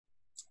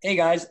Hey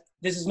guys,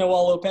 this is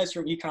Noel Lopez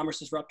from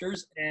ECommerce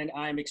Disruptors, and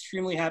I'm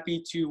extremely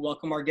happy to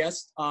welcome our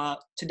guest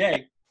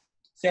today.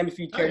 Sam, if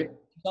you'd care to Hi.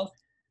 introduce yourself.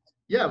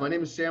 Yeah, my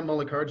name is Sam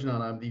Mallikarjun.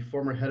 I'm the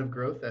former head of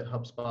growth at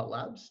HubSpot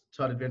Labs,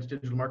 taught advanced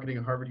digital marketing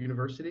at Harvard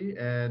University,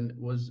 and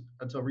was,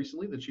 until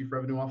recently, the chief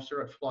revenue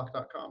officer at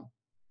Flock.com.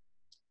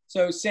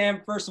 So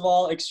Sam, first of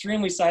all,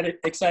 extremely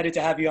excited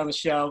to have you on the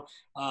show.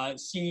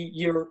 See,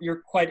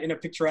 you're quite in a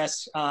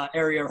picturesque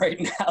area right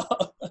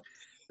now.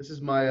 This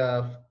is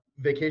my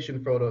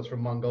vacation photos from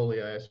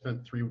Mongolia. I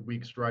spent 3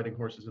 weeks riding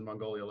horses in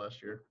Mongolia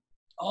last year.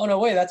 Oh, no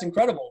way, that's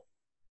incredible.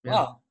 Yeah,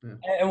 Wow. yeah.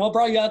 And what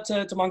brought you out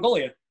to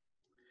Mongolia?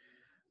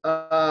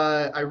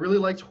 I really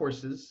liked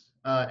horses,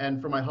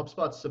 and for my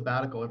HubSpot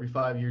sabbatical, every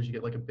 5 years you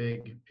get like a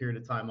big period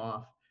of time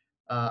off.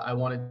 I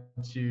wanted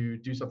to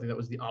do something that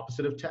was the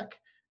opposite of tech,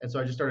 and so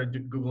I just started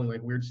Googling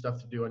like weird stuff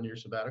to do on your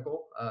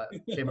sabbatical.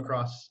 Came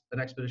across an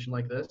expedition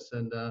like this,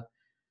 and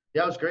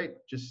yeah, it was great.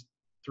 Just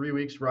 3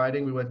 weeks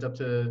riding. We went up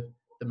to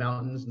the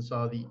mountains and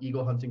saw the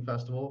Eagle Hunting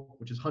Festival,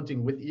 which is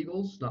hunting with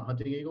eagles, not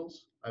hunting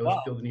eagles. I always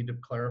Wow. feel the need to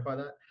clarify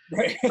that.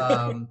 Right.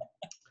 Um,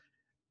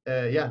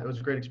 yeah, it was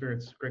a great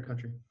experience, great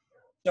country.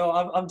 So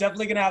I'm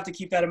definitely gonna have to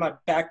keep that in my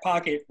back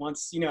pocket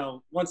once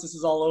once this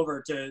is all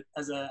over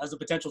as a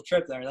potential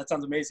trip there. That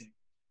sounds amazing.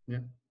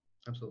 Yeah,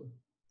 absolutely.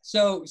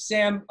 So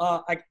Sam,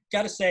 I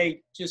gotta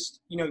say,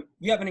 just you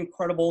have an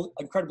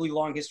incredibly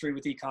long history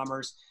with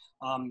e-commerce,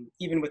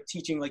 even with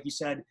teaching, like you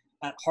said,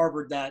 at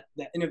Harvard, that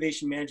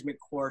innovation management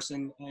course,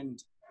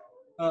 and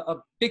a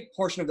big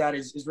portion of that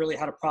is really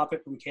how to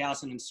profit from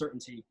chaos and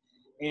uncertainty.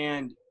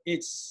 And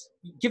it's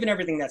given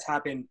everything that's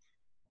happening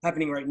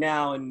right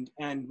now,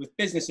 and with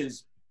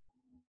businesses.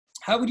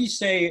 How would you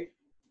say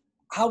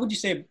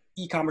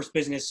e-commerce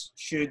business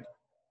should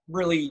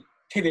really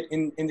pivot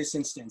in this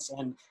instance,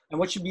 and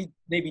what should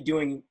they be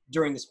doing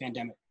during this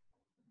pandemic?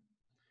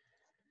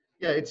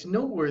 Yeah, it's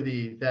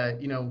noteworthy that,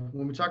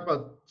 when we talk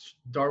about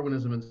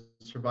Darwinism and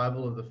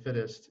survival of the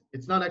fittest,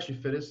 it's not actually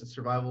fittest, it's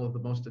survival of the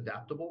most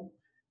adaptable.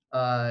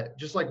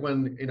 Just like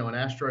when, an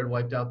asteroid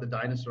wiped out the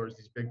dinosaurs,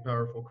 these big,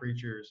 powerful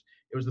creatures,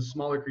 it was the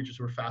smaller creatures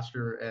who were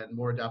faster and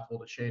more adaptable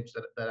to change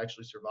that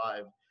actually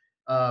survived.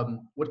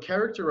 What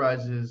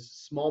characterizes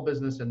small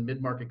business and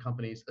mid-market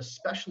companies,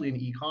 especially in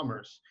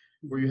e-commerce,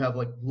 where you have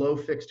like low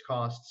fixed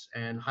costs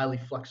and highly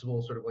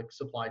flexible sort of like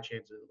supply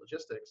chains and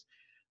logistics,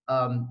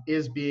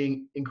 is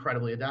being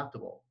incredibly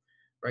adaptable,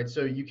 right?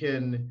 So you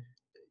can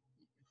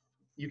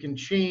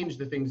change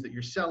the things that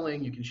you're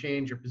selling, you can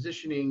change your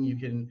positioning, you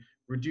can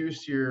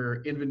reduce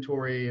your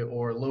inventory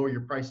or lower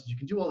your prices. You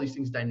can do all these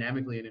things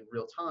dynamically and in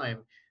real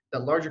time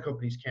that larger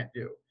companies can't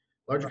do.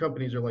 Larger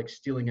companies are like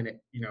stealing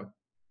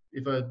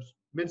if a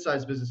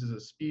mid-sized business is a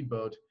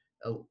speedboat,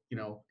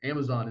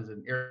 Amazon is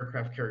an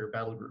aircraft carrier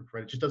battle group,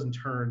 right? It just doesn't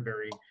turn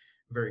very,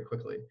 very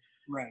quickly.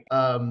 Right.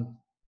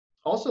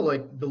 Also,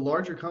 like the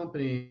larger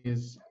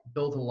companies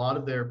built a lot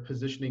of their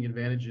positioning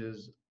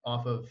advantages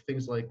off of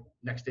things like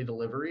next day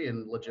delivery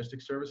and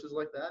logistics services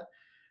like that.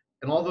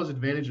 And all those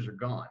advantages are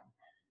gone.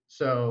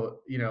 So,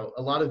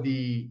 a lot of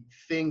the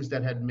things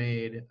that had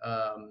made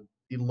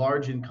the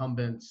large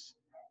incumbents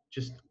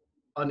just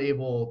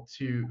unable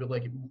to,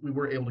 like, we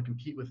weren't able to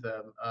compete with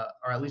them,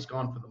 are at least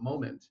gone for the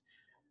moment.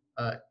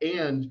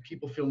 And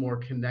people feel more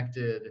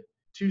connected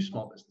to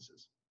small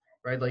businesses,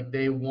 right? Like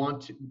they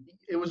want to,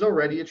 it was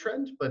already a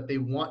trend, but they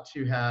want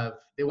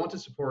to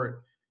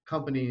support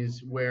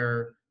companies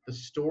where the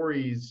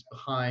stories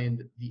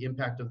behind the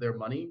impact of their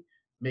money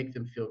make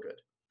them feel good.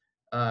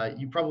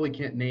 You probably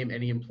can't name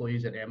any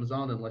employees at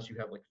Amazon unless you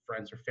have like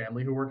friends or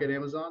family who work at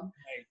Amazon.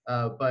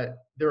 But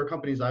there are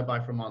companies I buy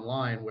from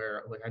online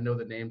where like I know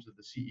the names of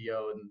the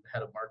CEO and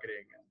head of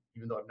marketing, and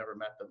even though I've never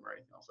met them or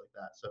anything else like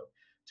that. So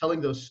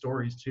telling those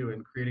stories too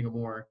and creating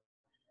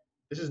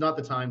this is not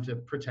the time to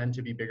pretend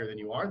to be bigger than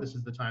you are. This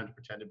is the time to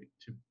pretend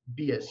to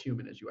be as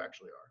human as you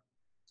actually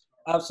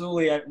are.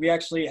 Absolutely. We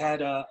actually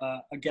had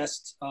a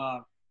guest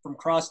from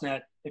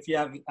CrossNet. If you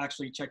haven't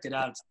actually checked it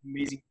out, it's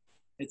amazing.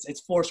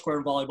 It's Foursquare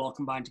and volleyball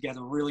combined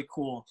together, really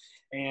cool.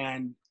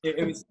 And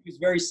it was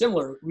very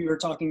similar. We were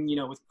talking,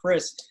 with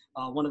Chris,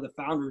 one of the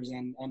founders,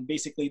 and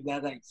basically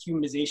that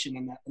humanization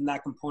and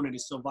that component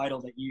is so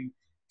vital that you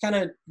kind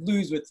of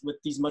lose with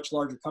these much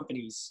larger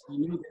companies. You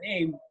knew the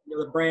name,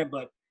 the brand,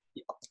 but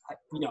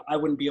I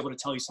wouldn't be able to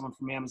tell you someone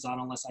from Amazon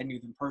unless I knew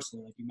them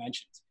personally, like you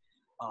mentioned.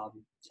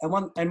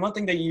 And one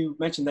thing that you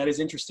mentioned that is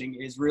interesting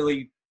is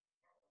really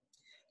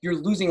you're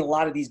losing a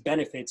lot of these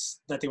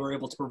benefits that they were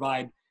able to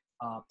provide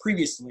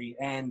previously.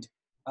 And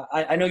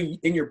I know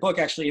in your book,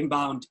 actually,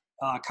 Inbound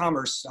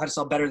Commerce, How to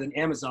Sell Better Than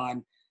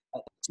Amazon,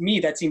 to me,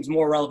 that seems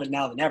more relevant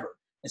now than ever,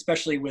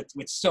 especially with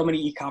so many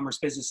e-commerce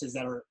businesses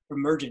that are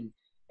emerging.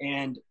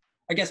 And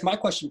I guess my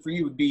question for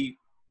you would be,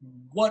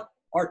 what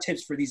are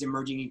tips for these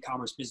emerging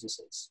e-commerce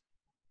businesses?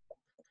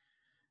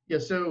 Yeah,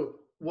 so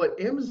what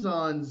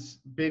Amazon's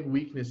big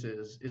weakness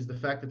is the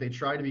fact that they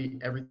try to be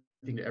everything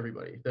to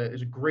everybody.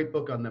 There's a great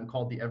book on them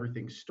called The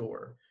Everything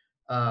Store.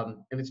 And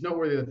it's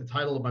noteworthy that the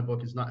title of my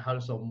book is not How to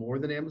Sell More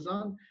Than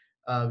Amazon,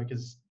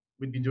 because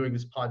we'd be doing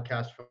this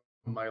podcast for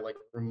my like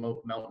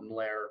remote mountain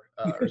lair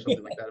or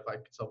something like that if I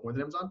could sell more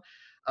than Amazon.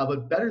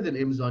 But better than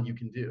Amazon you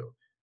can do.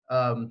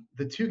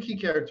 The two key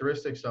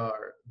characteristics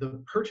are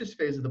the purchase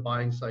phase of the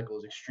buying cycle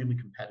is extremely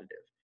competitive.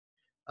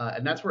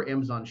 And that's where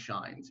Amazon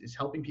shines, is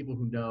helping people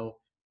who know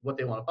what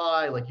they want to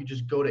buy. Like you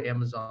just go to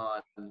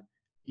Amazon,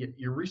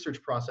 your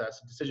research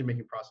process,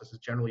 decision-making process is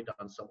generally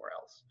done somewhere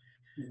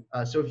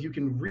else. So if you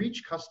can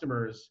reach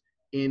customers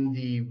in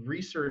the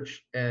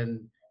research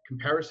and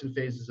comparison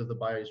phases of the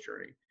buyer's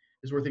journey,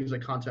 is where things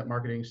like content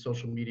marketing,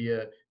 social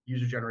media,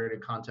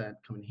 user-generated content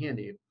come in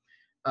handy.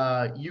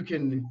 You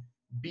can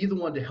be the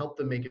one to help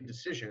them make a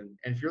decision.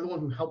 And if you're the one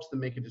who helps them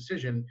make a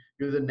decision,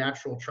 you're the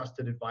natural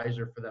trusted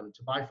advisor for them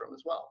to buy from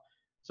as well.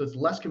 So it's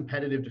less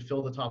competitive to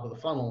fill the top of the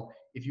funnel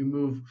if you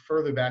move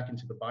further back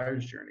into the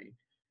buyer's journey.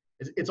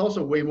 It's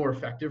also way more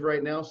effective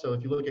right now. So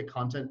if you look at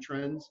content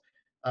trends,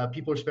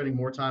 people are spending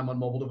more time on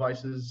mobile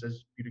devices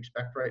as you'd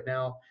expect right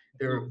now.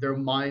 Their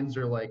minds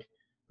are like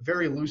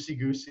very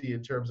loosey-goosey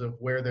in terms of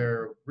where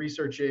they're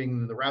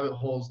researching, the rabbit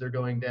holes they're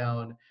going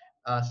down.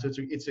 So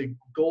it's a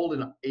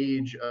golden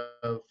age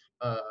of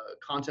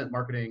content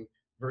marketing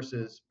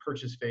versus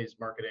purchase phase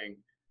marketing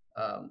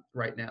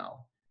right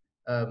now.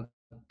 And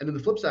then the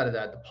flip side of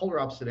that, the polar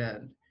opposite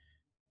end,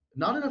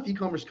 not enough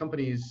e-commerce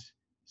companies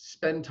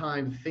spend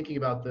time thinking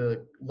about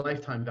the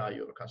lifetime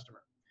value of a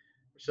customer.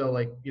 So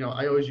like,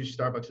 I always use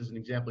Starbucks as an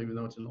example, even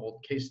though it's an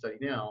old case study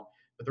now,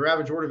 but their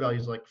average order value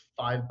is like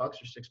 $5 or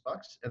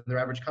 $6, and their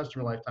average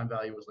customer lifetime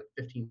value was like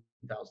 $15,000.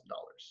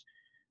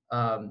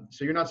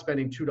 So you're not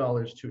spending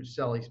 $2 to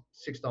sell a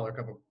 $6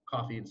 cup of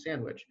coffee and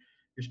sandwich.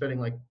 You're spending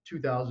like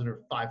 $2,000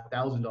 or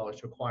 $5,000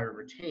 to acquire and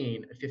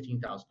retain a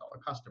 $15,000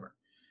 customer.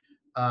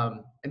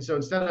 And so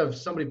instead of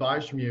somebody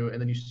buys from you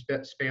and then you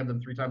spam them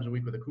 3 times a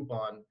week with a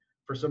coupon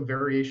for some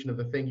variation of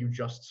the thing you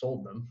just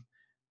sold them,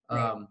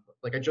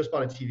 like I just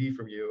bought a TV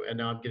from you and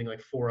now I'm getting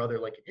like 4 other,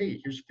 like, hey,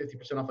 here's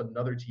 50% off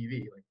another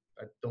TV. Like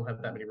I don't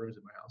have that many rooms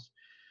in my house.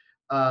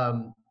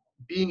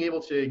 Being able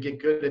to get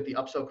good at the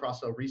upsell,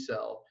 cross-sell,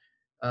 resell,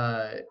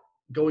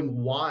 going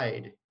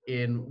wide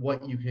in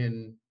what you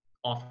can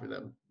offer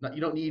them.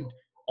 You don't need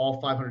all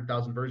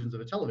 500,000 versions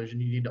of a television.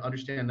 You need to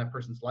understand that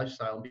person's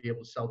lifestyle and be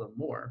able to sell them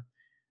more.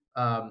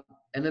 And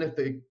then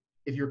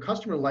if your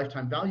customer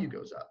lifetime value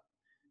goes up,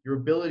 your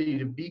ability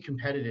to be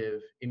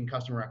competitive in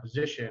customer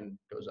acquisition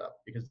goes up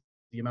because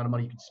the amount of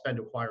money you can spend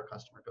to acquire a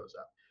customer goes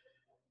up.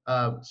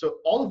 So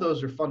all of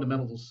those are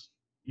fundamentals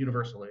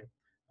universally.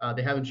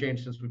 They haven't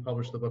changed since we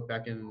published the book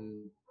back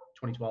in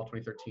 2012,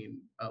 2013,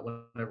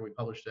 whenever we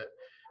published it.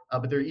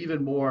 But they're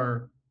even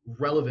more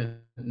relevant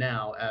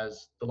now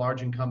as the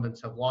large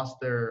incumbents have lost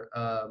their,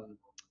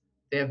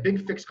 they have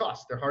big fixed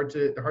costs. They're hard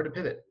to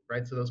pivot,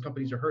 right? So those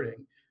companies are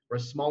hurting,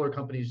 whereas smaller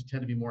companies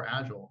tend to be more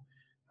agile.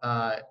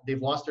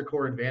 They've lost their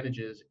core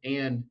advantages,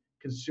 and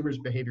consumers'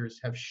 behaviors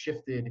have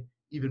shifted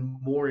even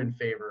more in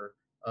favor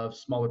of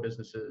smaller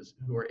businesses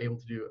who are able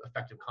to do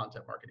effective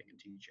content marketing and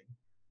teaching.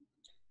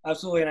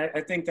 Absolutely, and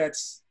I think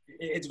it's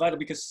vital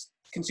because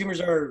consumers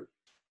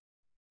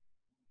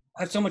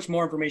have so much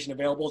more information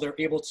available. They're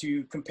able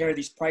to compare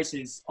these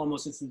prices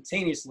almost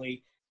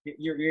instantaneously.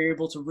 You're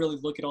able to really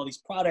look at all these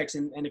products,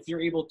 and if you're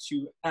able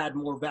to add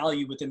more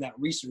value within that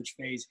research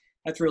phase,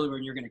 that's really where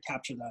you're going to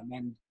capture them.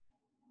 And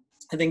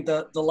I think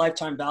the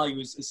lifetime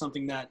value is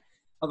something that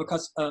of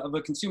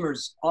a consumer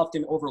is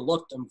often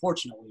overlooked.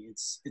 Unfortunately,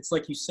 it's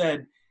like you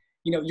said,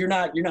 you're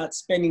not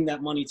spending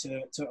that money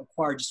to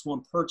acquire just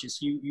one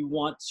purchase. You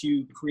want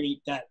to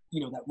create that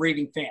that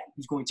raving fan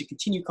who's going to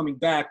continue coming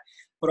back,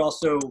 but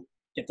also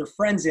get their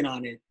friends in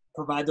on it.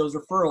 Provide those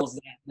referrals,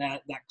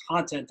 that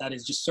content that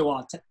is just so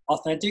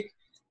authentic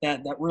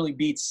that really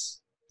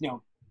beats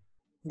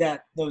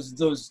that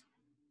those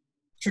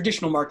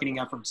traditional marketing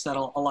efforts that a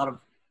lot of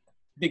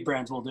big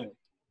brands will do.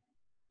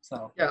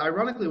 So yeah,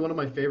 ironically, one of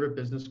my favorite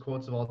business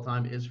quotes of all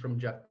time is from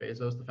Jeff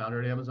Bezos, the founder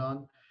at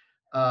Amazon.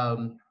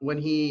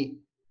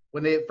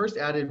 When they first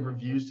added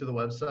reviews to the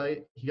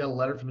website, he got a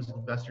letter from his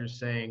investors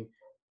saying,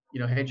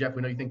 hey Jeff,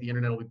 we know you think the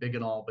internet will be big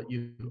and all, but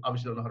you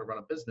obviously don't know how to run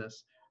a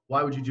business.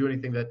 Why would you do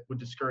anything that would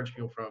discourage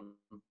people from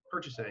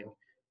purchasing?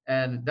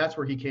 And that's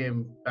where he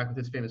came back with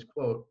his famous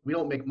quote: we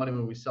don't make money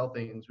when we sell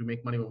things, we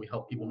make money when we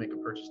help people make a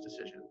purchase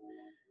decision.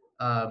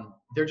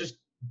 They're just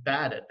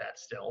bad at that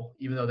still,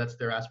 even though that's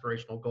their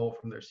aspirational goal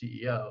from their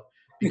CEO,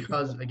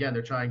 because again,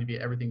 they're trying to be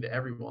everything to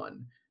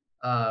everyone.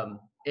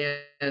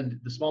 And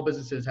the small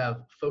businesses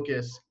have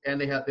focus,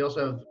 and they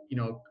also have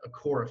a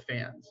core of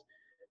fans,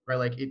 right?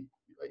 Like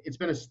it's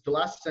been the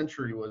last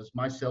century was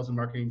my sales and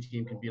marketing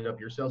team can beat up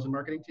your sales and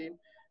marketing team.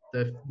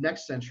 The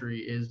next century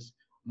is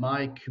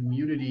my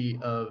community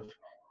of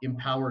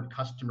empowered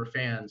customer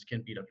fans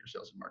can beat up your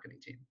sales and marketing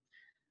team.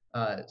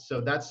 So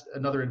that's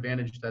another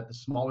advantage that the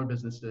smaller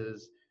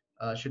businesses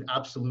should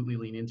absolutely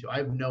lean into. I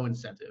have no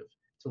incentive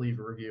to leave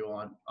a review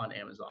on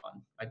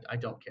Amazon. I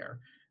don't care.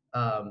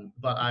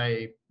 But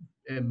I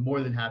am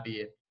more than happy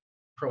to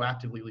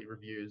proactively leave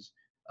reviews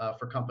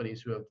for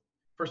companies who have,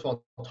 first of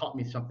all, taught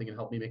me something and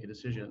helped me make a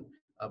decision.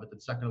 But then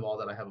second of all,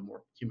 that I have a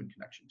more human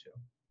connection to.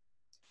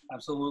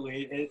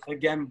 Absolutely. It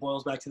again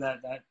boils back to that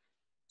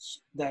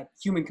that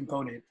human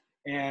component.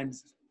 And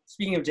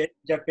speaking of Jeff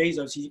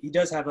Bezos, he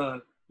does have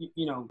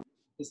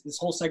this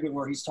whole segment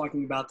where he's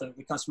talking about the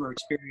customer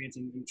experience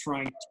and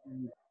trying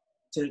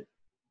to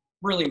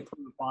really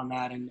improve upon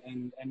that and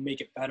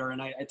make it better.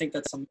 And I think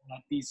that's something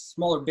that these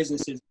smaller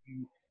businesses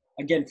do,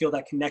 again, feel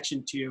that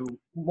connection to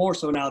more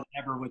so now than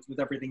ever with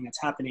everything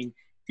that's happening.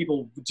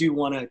 People do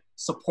want to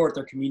support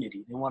their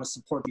community. They want to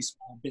support these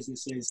small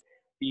businesses,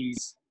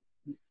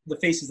 the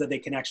faces that they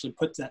can actually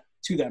put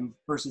to them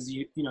versus,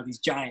 these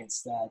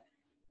giants that,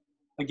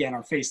 again,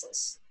 are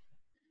faceless.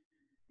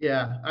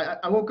 Yeah,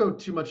 I won't go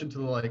too much into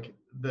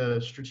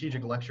the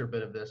strategic lecture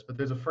bit of this, but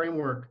there's a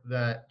framework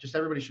that just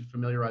everybody should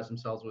familiarize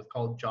themselves with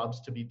called jobs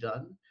to be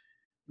done.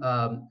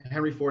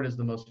 Henry Ford is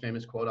the most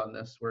famous quote on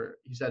this, where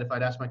he said, if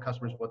I'd asked my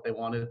customers what they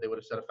wanted, they would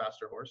have said a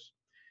faster horse.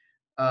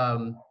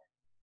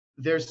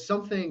 There's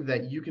something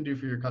that you can do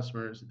for your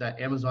customers that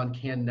Amazon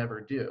can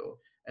never do,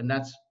 and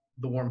that's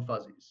the warm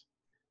fuzzies,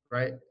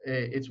 right?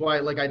 It's why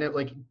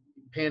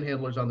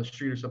panhandlers on the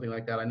street or something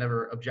like that, I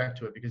never object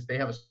to it, because they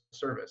have a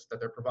service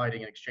that they're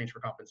providing in exchange for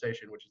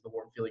compensation, which is the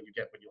warm feeling you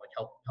get when you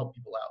help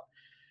people out.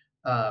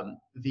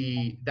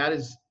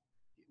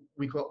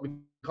 We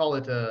call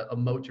it a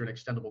moat or an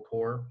extendable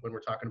core when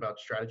we're talking about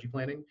strategy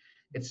planning.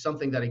 It's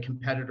something that a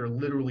competitor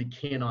literally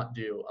cannot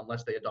do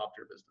unless they adopt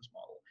your business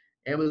model.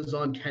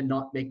 Amazon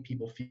cannot make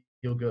people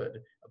feel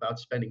good about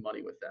spending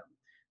money with them.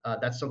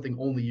 That's something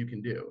only you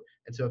can do.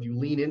 And so if you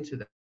lean into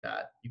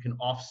that, you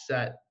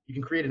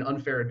can create an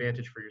unfair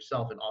advantage for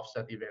yourself and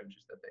offset the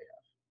advantages that they have.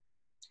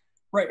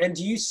 Right. And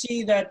do you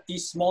see that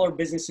these smaller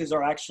businesses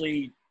are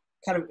actually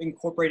kind of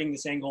incorporating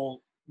this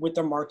angle with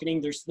their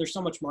marketing? There's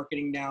so much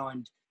marketing now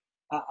and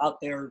out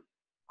there.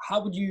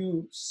 How would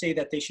you say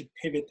that they should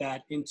pivot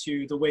that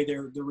into the way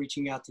they're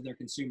reaching out to their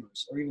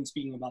consumers, or even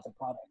speaking about their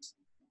products?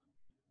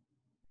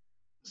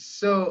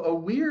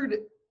 So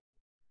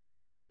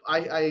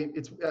I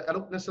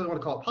don't necessarily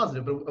want to call it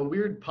positive, but a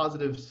weird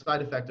positive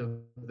side effect of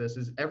this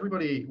is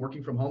everybody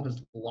working from home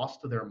has lost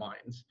their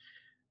minds,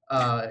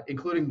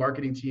 including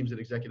marketing teams and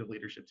executive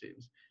leadership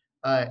teams.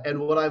 And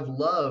what I've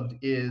loved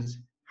is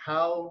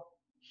how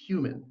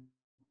human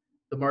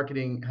the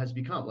marketing has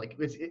become.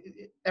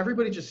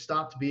 Everybody just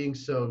stopped being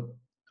so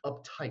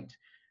uptight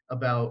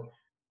about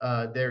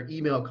their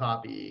email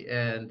copy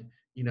and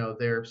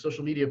their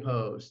social media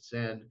posts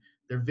and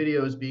their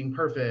videos being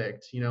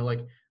perfect.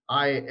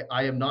 I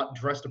am not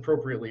dressed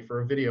appropriately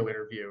for a video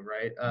interview,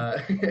 right?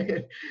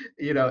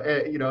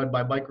 And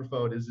my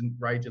microphone isn't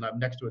right, and I'm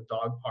next to a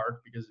dog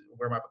park because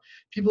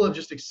people have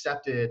just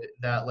accepted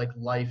that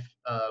life,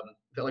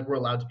 that we're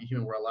allowed to be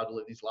human, we're allowed to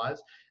live these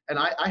lives, and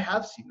I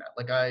have seen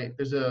that.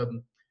 There's a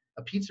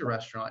pizza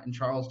restaurant in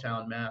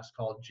Charlestown, Mass,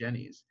 called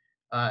Jenny's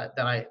that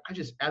I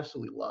just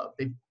absolutely love.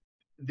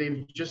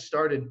 They've just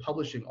started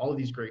publishing all of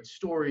these great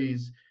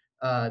stories.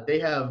 They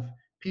have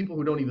people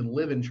who don't even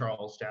live in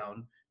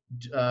Charlestown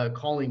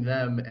calling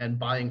them and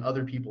buying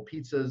other people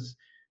pizzas,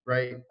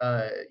 right?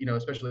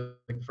 Especially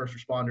the first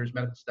responders,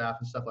 medical staff,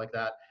 and stuff like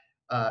that.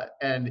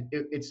 And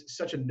it's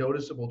such a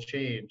noticeable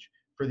change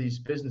for these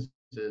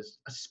businesses,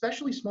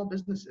 especially small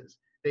businesses.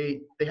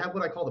 They have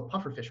what I call the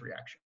pufferfish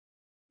reaction,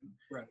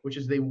 right, which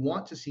is they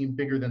want to seem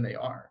bigger than they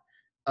are.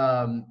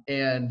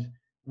 And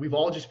we've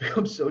all just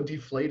become so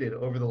deflated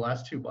over the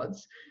last 2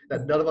 months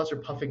that none of us are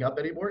puffing up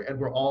anymore, and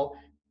we're all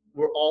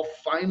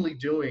finally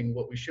doing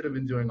what we should have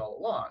been doing all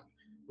along,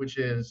 which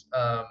is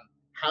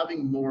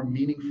having more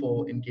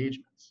meaningful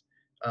engagements.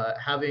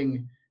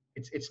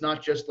 It's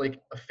not just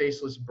a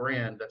faceless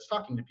brand that's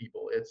talking to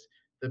people. It's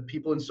the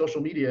people in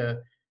social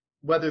media,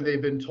 whether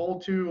they've been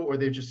told to or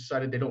they've just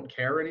decided they don't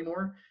care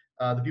anymore.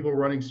 The people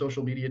running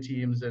social media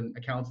teams and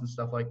accounts and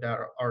stuff like that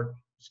are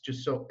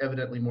just so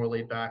evidently more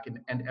laid back and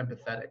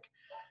empathetic.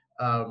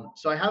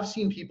 So I have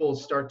seen people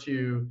start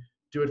to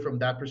do it from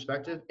that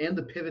perspective, and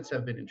the pivots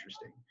have been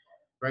interesting,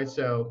 right?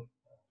 So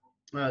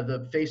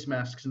the face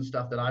masks and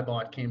stuff that I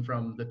bought came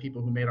from the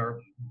people who made our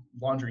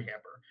laundry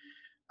hamper.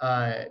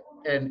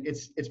 And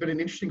it's been an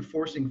interesting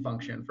forcing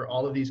function for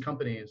all of these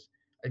companies.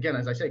 Again,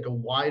 as I say, go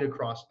wide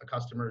across a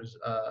customer's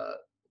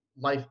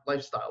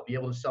lifestyle, be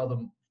able to sell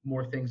them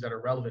more things that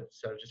are relevant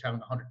instead of just having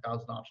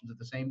 100,000 options of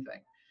the same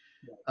thing.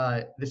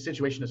 This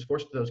situation has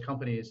forced those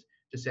companies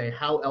to say,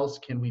 how else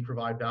can we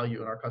provide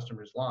value in our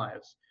customers'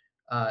 lives?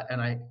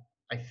 And I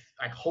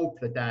hope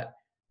that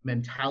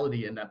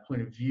mentality and that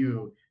point of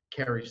view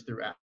carries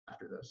through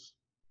after this.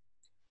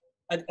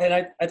 And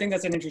I think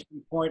that's an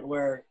interesting point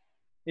where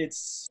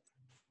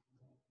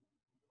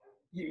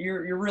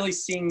you're really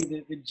seeing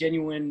the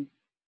genuine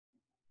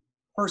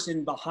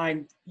person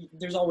behind.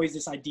 There's always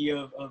this idea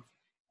of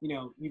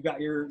you've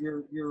got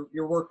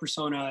your work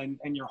persona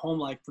and your home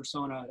life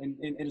persona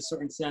in a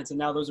certain sense, and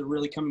now those are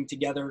really coming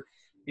together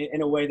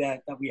in a way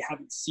that we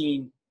haven't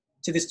seen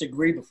to this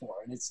degree before,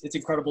 and it's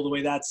incredible the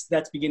way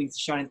that's beginning to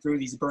shine through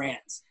these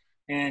brands,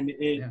 and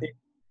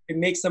it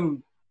makes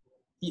them,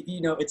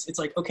 it's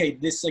like, okay,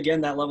 this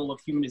again, that level of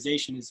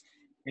humanization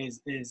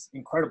is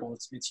incredible.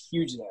 It's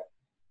huge there.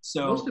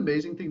 So the most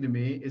amazing thing to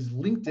me is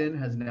LinkedIn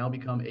has now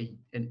become a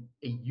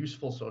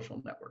useful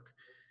social network.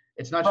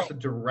 It's not just a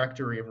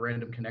directory of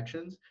random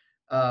connections.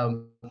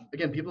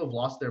 Again, people have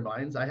lost their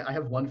minds. I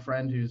have one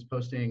friend who's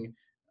posting,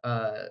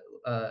 or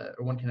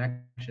one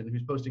connection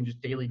who's posting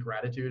just daily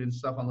gratitude and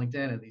stuff on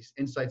LinkedIn and these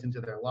insights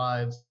into their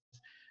lives.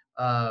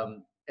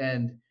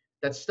 And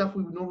that's stuff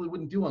we normally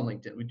wouldn't do on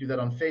LinkedIn. We do that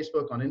on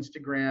Facebook, on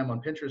Instagram,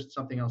 on Pinterest,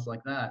 something else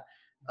like that.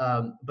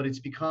 But it's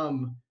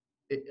become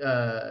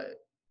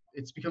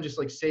just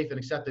like safe and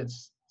accepted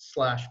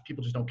 /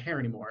 people just don't care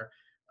anymore,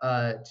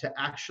 to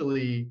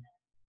actually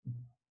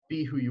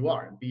be who you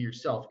are and be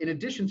yourself, in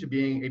addition to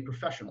being a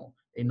professional,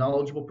 a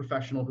knowledgeable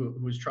professional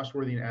who is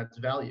trustworthy and adds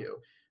value.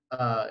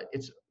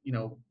 It's,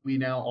 we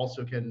now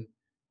also can,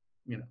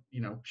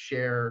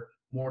 share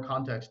more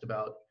context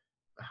about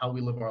how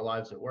we live our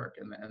lives at work,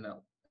 and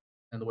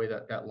the way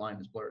that line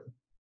is blurred.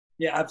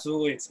 Yeah,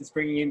 absolutely. It's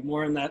bringing in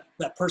more in that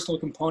personal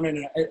component.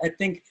 And I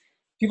think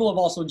people have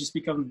also just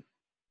become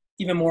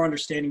even more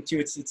understanding too.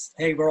 It's,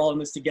 hey, we're all in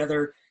this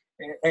together.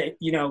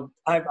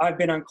 I've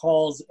been on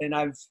calls and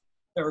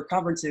or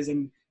conferences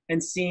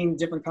and seen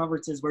different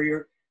conferences where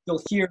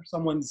you'll hear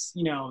someone's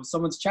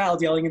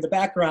child yelling in the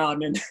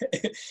background, and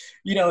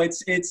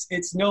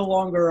it's no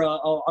longer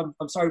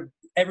I'm sorry,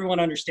 everyone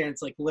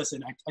understands, like,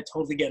 listen, I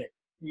totally get it,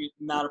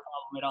 not a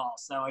problem at all.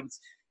 So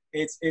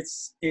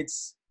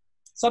it's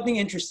something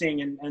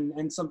interesting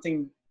and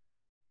something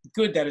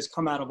good that has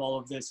come out of all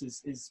of this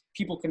is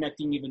people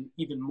connecting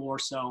even more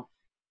so,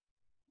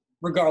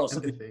 regardless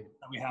of the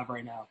that we have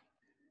right now.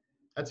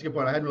 That's a good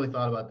point. I hadn't really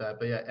thought about that,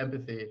 but yeah,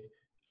 empathy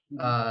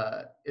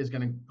is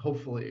going to,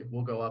 hopefully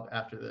will go up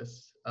after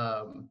this,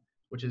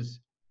 which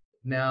is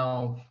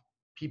now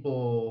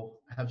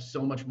people have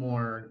so much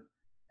more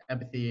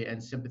empathy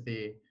and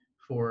sympathy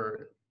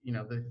for,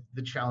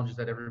 the challenges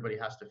that everybody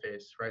has to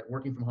face, right?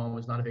 Working from home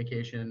is not a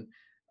vacation.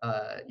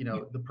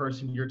 The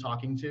person you're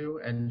talking to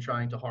and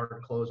trying to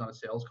hard close on a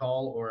sales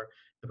call, or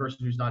the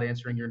person who's not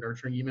answering your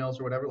nurturing emails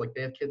or whatever, like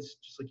they have kids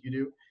just like you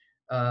do,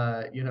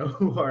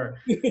 who are,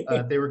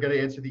 they were going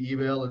to answer the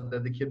email and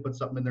then the kid put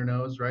something in their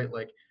nose, right?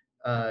 Like,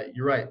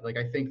 you're right. Like,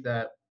 I think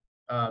that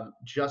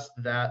just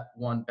that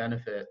one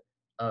benefit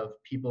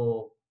of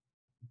people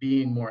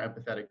being more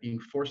empathetic, being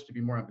forced to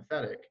be more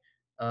empathetic,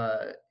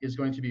 is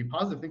going to be a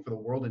positive thing for the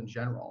world in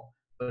general.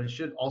 But it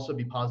should also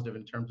be positive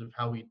in terms of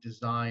how we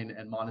design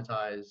and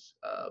monetize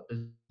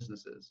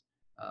businesses,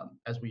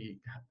 as we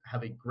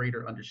have a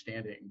greater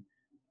understanding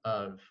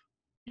of,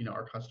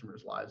 our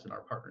customers' lives and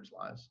our partners'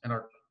 lives and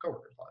our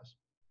coworkers' lives.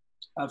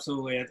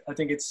 Absolutely. I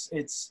think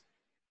it's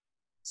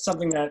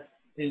something that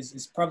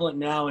is prevalent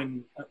now,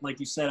 and like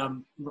you said,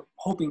 I'm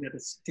hoping that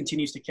this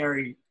continues to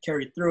carry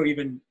through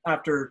even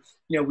after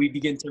we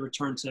begin to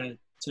return to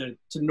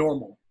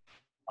normal,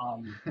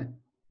 yeah.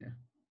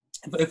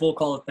 if we'll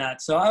call it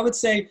that. So I would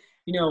say,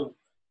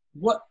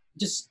 what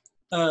just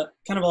kind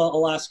of a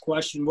last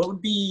question, what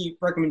would be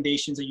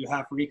recommendations that you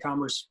have for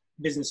e-commerce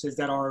businesses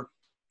that are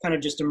kind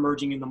of just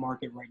emerging in the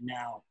market right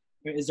now?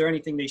 Is there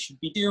anything they should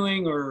be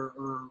doing, or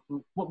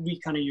what would be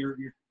kind of your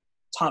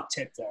top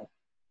tip there?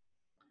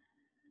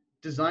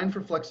 Design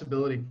for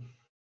flexibility,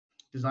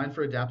 design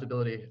for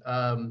adaptability.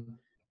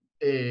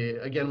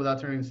 Again, without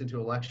turning this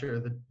into a lecture,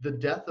 the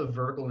death of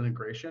vertical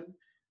integration,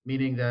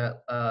 meaning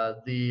that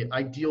the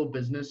ideal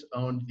business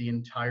owned the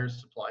entire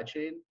supply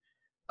chain,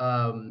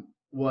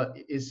 what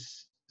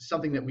is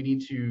something that we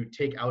need to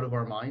take out of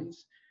our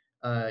minds.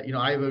 I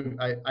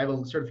have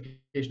a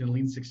certification in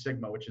Lean Six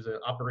Sigma, which is an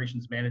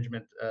operations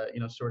management,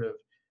 sort of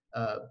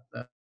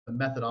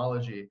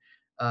methodology.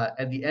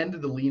 At the end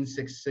of the Lean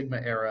Six Sigma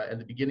era and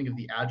the beginning of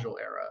the Agile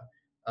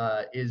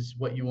era is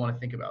what you want to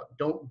think about.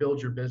 Don't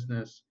build your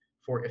business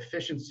for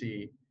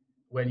efficiency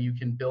when you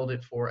can build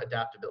it for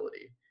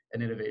adaptability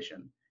and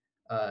innovation.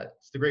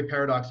 It's the great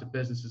paradox of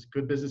businesses.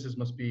 Good businesses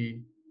must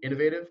be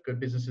innovative. Good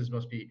businesses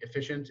must be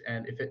efficient.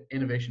 And if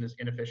innovation is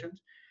inefficient,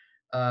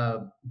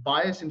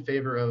 bias in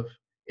favor of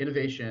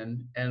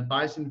innovation and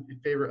bias in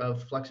favor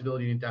of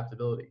flexibility and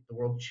adaptability. The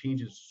world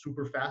changes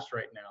super fast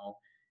right now,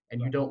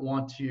 and you don't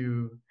want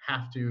to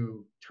have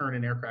to turn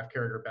an aircraft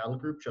carrier battle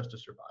group just to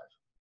survive.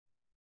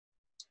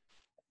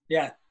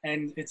 Yeah,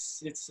 and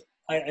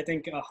I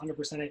think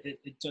 100%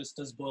 it just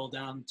does boil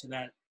down to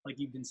that, like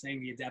you've been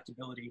saying, the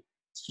adaptability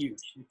is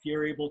huge. If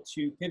you're able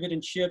to pivot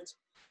and shift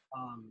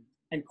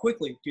and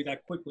quickly do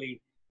that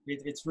quickly,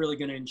 it's really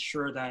going to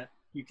ensure that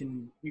you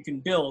can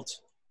build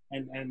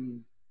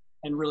and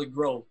really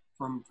grow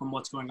from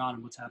what's going on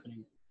and what's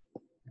happening.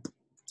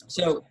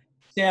 So,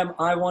 Sam,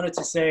 I wanted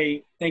to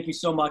say thank you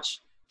so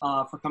much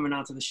for coming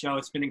on to the show.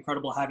 It's been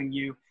incredible having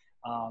you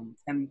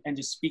and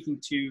just speaking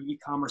to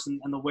e-commerce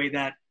and the way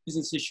that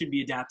businesses should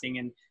be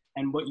adapting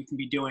and what you can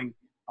be doing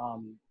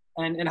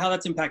and how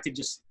that's impacted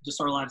just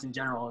our lives in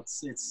general.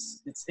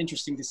 It's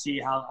interesting to see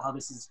how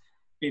this has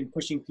been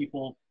pushing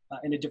people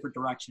in a different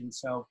direction.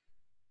 So,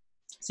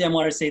 Sam, I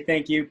wanted to say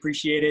thank you.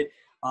 Appreciate it.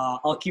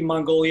 I'll keep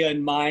Mongolia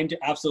in mind.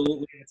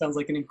 Absolutely. It sounds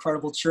like an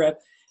incredible trip.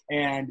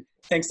 And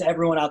thanks to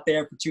everyone out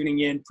there for tuning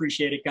in.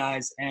 Appreciate it,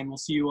 guys. And we'll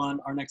see you on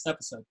our next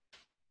episode.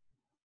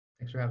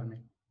 Thanks for having me.